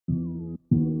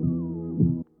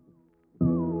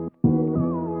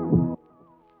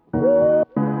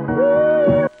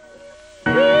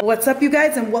What's up, you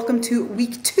guys, and welcome to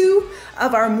week 2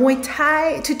 of our Muay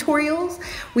Thai tutorials.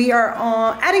 We are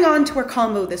adding on to our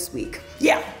combo this week.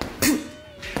 Yeah.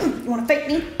 You wanna fight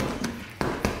me?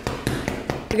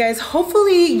 You guys,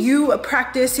 hopefully you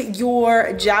practiced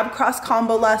your jab cross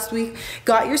combo last week,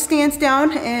 got your stance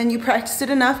down, and you practiced it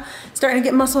enough, starting to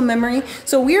get muscle memory.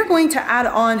 So we are going to add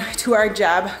on to our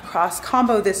jab cross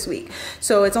combo this week.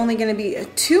 So it's only gonna be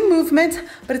 2 movements,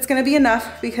 but it's gonna be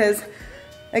enough because,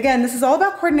 again, this is all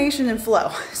about coordination and flow.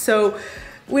 So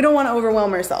we don't want to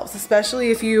overwhelm ourselves,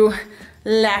 especially if you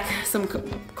lack some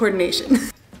coordination.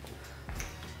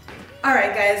 All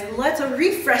right, guys, let's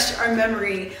refresh our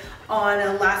memory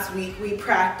on last week. We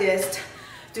practiced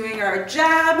doing our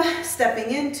jab,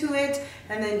 stepping into it,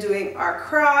 and then doing our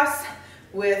cross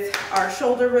with our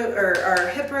shoulder or our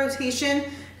hip rotation,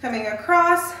 coming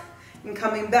across and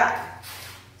coming back.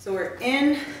 So we're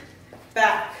in,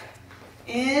 back,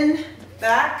 in,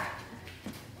 back,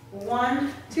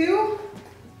 1, 2,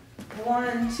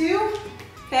 1, 2.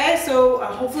 Okay, so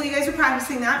hopefully you guys are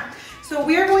practicing that. So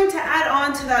we are going to add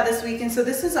on to that this week, and so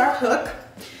this is our hook.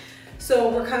 So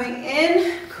we're coming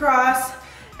in, cross,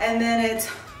 and then it's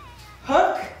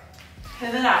hook,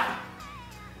 pivot out.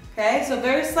 Okay, so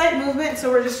very slight movement, so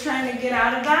we're just trying to get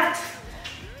out of that.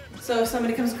 So if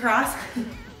somebody comes across,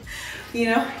 you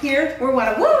know, here, we're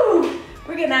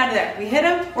getting out of there. We hit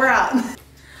them, we're out.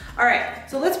 All right,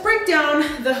 so let's break down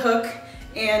the hook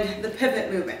and the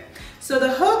pivot movement. So the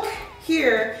hook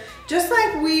here, just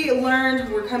like we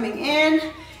learned, we're coming in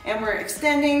and we're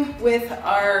extending with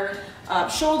our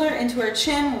shoulder into our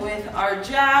chin with our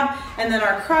jab, and then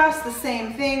our cross, the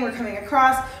same thing. We're coming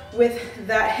across with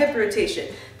that hip rotation.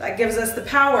 That gives us the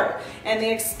power and the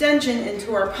extension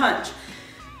into our punch.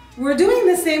 We're doing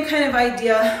the same kind of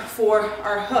idea for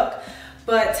our hook,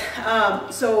 but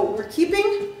so we're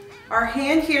keeping our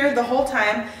hand here the whole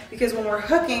time, because when we're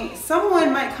hooking,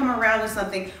 someone might come around with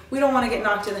something. We don't want to get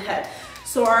knocked in the head.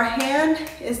 So our hand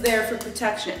is there for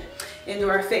protection into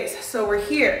our face. So we're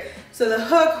here. So the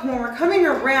hook, when we're coming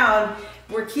around,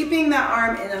 we're keeping that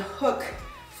arm in a hook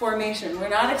formation. We're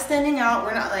not extending out.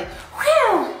 We're not like,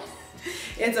 whew.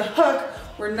 It's a hook.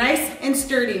 We're nice and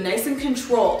sturdy, nice and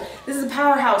controlled. This is a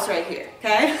powerhouse right here,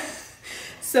 okay?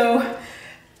 So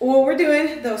what we're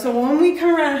doing though, so when we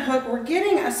come around and hook, we're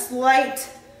getting a slight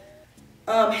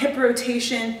hip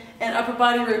rotation and upper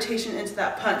body rotation into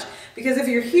that punch. Because if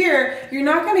you're here, you're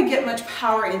not gonna get much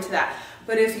power into that.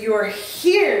 But if you're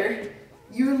here,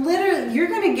 you're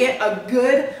gonna get a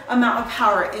good amount of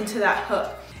power into that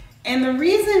hook. And the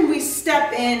reason we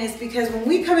step in is because when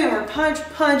we come in, we're punch,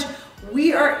 punch,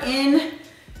 we are in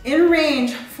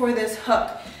range for this hook.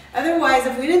 Otherwise,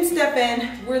 if we didn't step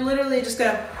in, we're literally just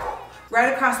gonna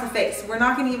right across the face. We're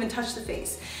not gonna even touch the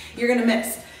face. You're gonna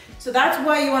miss. So that's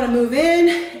why you wanna move in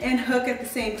and hook at the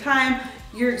same time,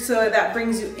 so that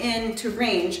brings you into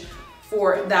range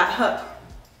for that hook.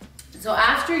 So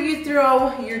after you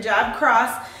throw your jab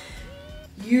cross,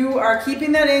 you are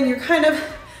keeping that in. You're kind of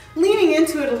leaning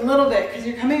into it a little bit because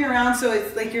you're coming around, so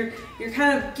it's like you're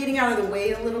kind of getting out of the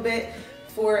way a little bit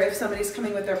for if somebody's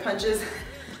coming with their punches.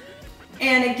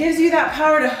 And it gives you that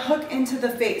power to hook into the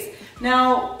face.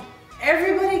 Now,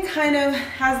 everybody kind of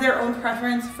has their own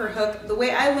preference for hook. The way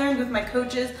I learned with my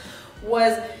coaches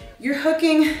was you're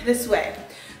hooking this way.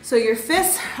 So your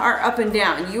fists are up and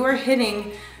down. You are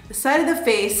hitting the side of the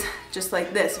face just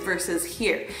like this versus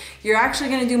here. You're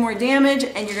actually gonna do more damage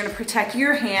and you're gonna protect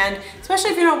your hand, especially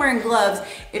if you're not wearing gloves,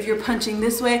 if you're punching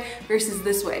this way versus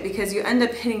this way, because you end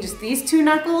up hitting just these 2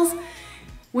 knuckles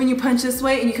when you punch this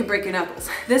way and you can break your knuckles.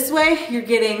 This way, you're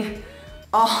getting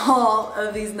all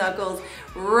of these knuckles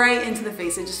right into the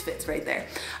face. It just fits right there.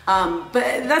 But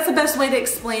that's the best way to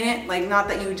explain it. Like, not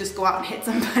that you would just go out and hit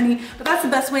somebody, but that's the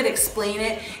best way to explain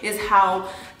it, is how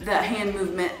the hand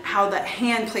movement, how the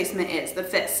hand placement is, the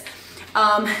fist.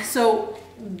 So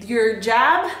your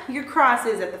jab, your cross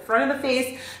is at the front of the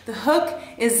face, the hook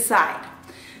is side.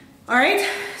 All right,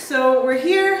 so we're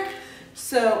here.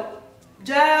 So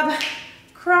jab,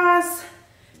 cross,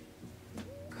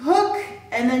 hook,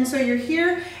 and then so you're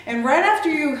here, and right after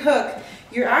you hook,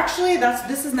 you're actually,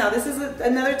 this is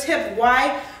another tip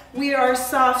why we are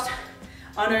soft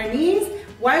on our knees,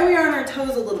 why we are on our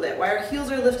toes a little bit, why our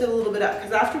heels are lifted a little bit up,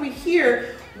 because after we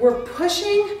here, we're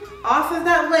pushing off of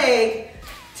that leg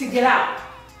to get out,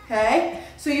 okay?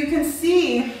 So you can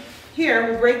see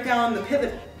here, we'll break down the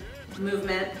pivot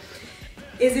movement,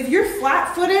 is if you're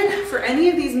flat-footed for any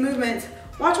of these movements,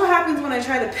 watch what happens when I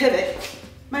try to pivot.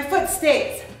 My foot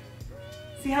stays.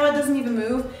 See how it doesn't even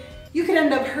move? You could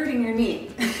end up hurting your knee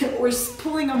or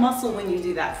pulling a muscle when you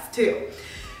do that too.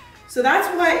 So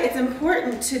that's why it's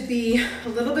important to be a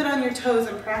little bit on your toes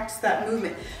and practice that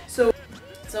movement. So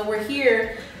we're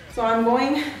here, so I'm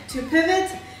going to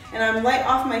pivot and I'm light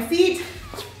off my feet.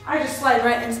 I just slide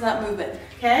right into that movement,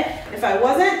 okay? If I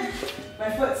wasn't, my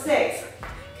foot stays,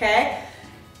 okay?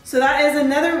 So that is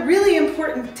another really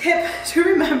important tip to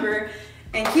remember,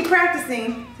 and keep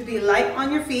practicing to be light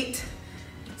on your feet,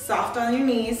 soft on your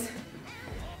knees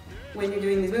when you're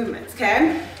doing these movements,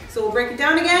 okay? So we'll break it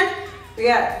down again. We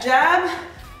got jab,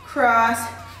 cross,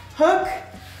 hook,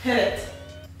 pivot.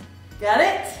 Got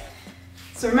it?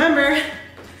 So remember,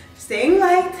 staying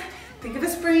light, think of a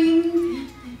spring.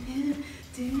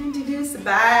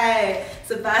 Sabai,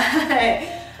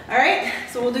 sabai. All right,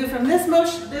 so we'll do from this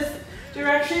motion, this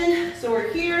direction. So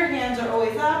we're here, hands are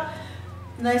always up,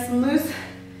 nice and loose,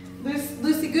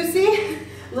 loosey-goosey,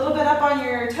 a little bit up on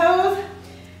your toes.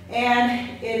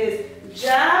 And it is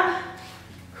jab,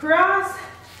 cross,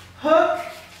 hook,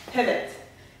 pivot.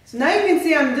 So now you can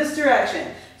see I'm this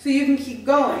direction. So you can keep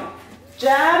going.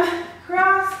 Jab,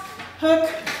 cross, hook,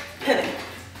 pivot.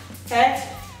 Okay?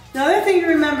 Another thing to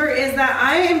remember is that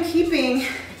I am keeping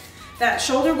that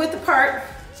shoulder width apart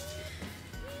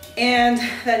and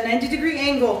that 90-degree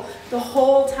angle the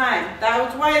whole time.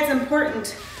 That's why it's important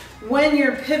when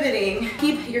you're pivoting,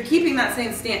 you're keeping that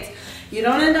same stance. You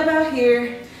don't end up out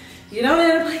here. You don't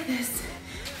end up like this.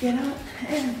 You don't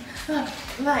end up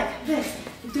like this.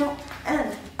 You don't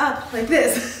end up like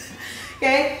this.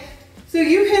 Okay? So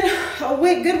you can,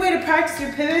 a good way to practice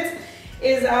your pivots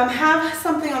is have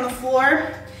something on the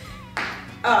floor,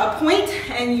 a point,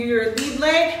 and your lead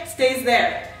leg stays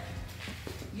there.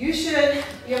 You should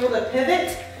be able to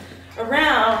pivot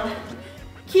around,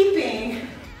 keeping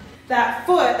that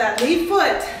foot, that lead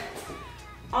foot,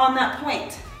 on that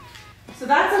point. So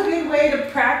that's a good way to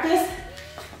practice.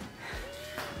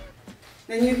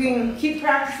 Then you can keep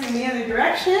practicing the other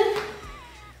direction.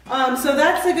 So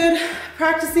that's a good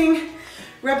practicing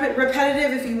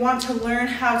repetitive if you want to learn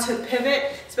how to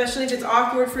pivot, especially if it's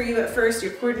awkward for you at first,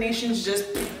 your coordination's just.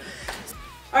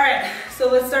 All right, so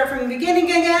let's start from the beginning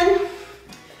again.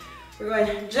 We're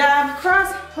going jab,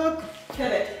 cross, hook,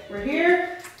 pivot. We're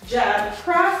here, jab,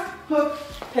 cross, hook,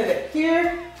 pivot.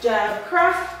 Here, jab,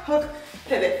 cross, hook,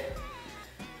 pivot.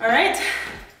 All right,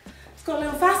 let's go a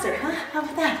little faster, huh? How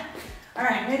about that? All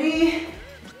right, ready?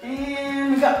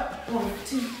 And we go. 1,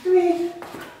 2, 3. 1,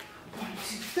 2,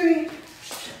 3.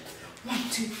 1,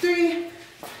 2, 3.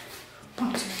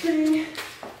 1, 2, 3.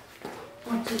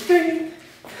 1, 2, 3.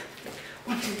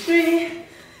 1, 2, 3.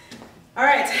 All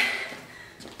right,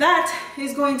 that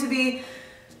is going to be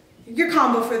your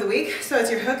combo for the week. So it's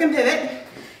your hook and pivot.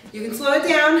 You can slow it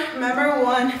down. Remember,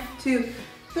 1, 2,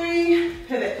 3,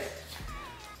 pivot.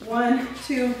 1,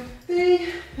 2, 3,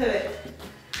 pivot.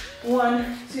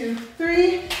 1, 2,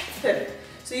 3, pivot.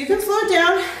 So you can slow it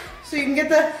down so you can get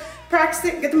the practice,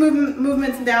 get the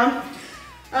movements down.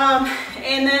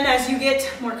 And then as you get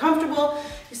more comfortable,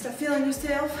 you start feeling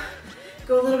yourself,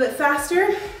 go a little bit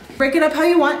faster. Break it up how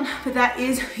you want, but that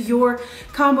is your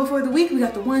combo for the week. We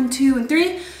got the 1, 2, and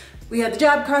 3. We got the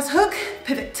jab, cross, hook,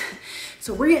 pivot.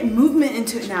 So we're getting movement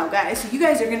into it now, guys. So you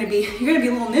guys are gonna be, you're gonna be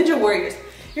little ninja warriors.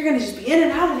 You're gonna just be in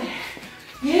and out of there.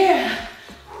 Yeah.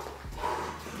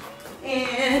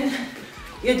 And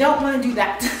you don't want to do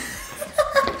that.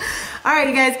 All right,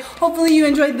 you guys, hopefully you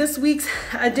enjoyed this week's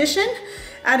edition,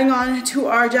 adding on to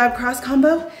our jab cross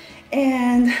combo,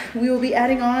 and we will be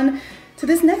adding on to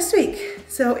this next week.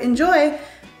 So enjoy,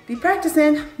 be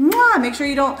practicing. Mwah! Make sure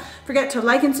you don't forget to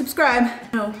like and subscribe.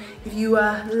 If you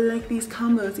like these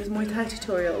combos, these Muay Thai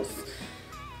tutorials.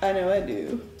 I know I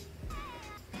do.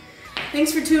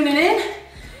 Thanks for tuning in,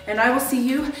 and I will see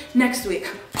you next week.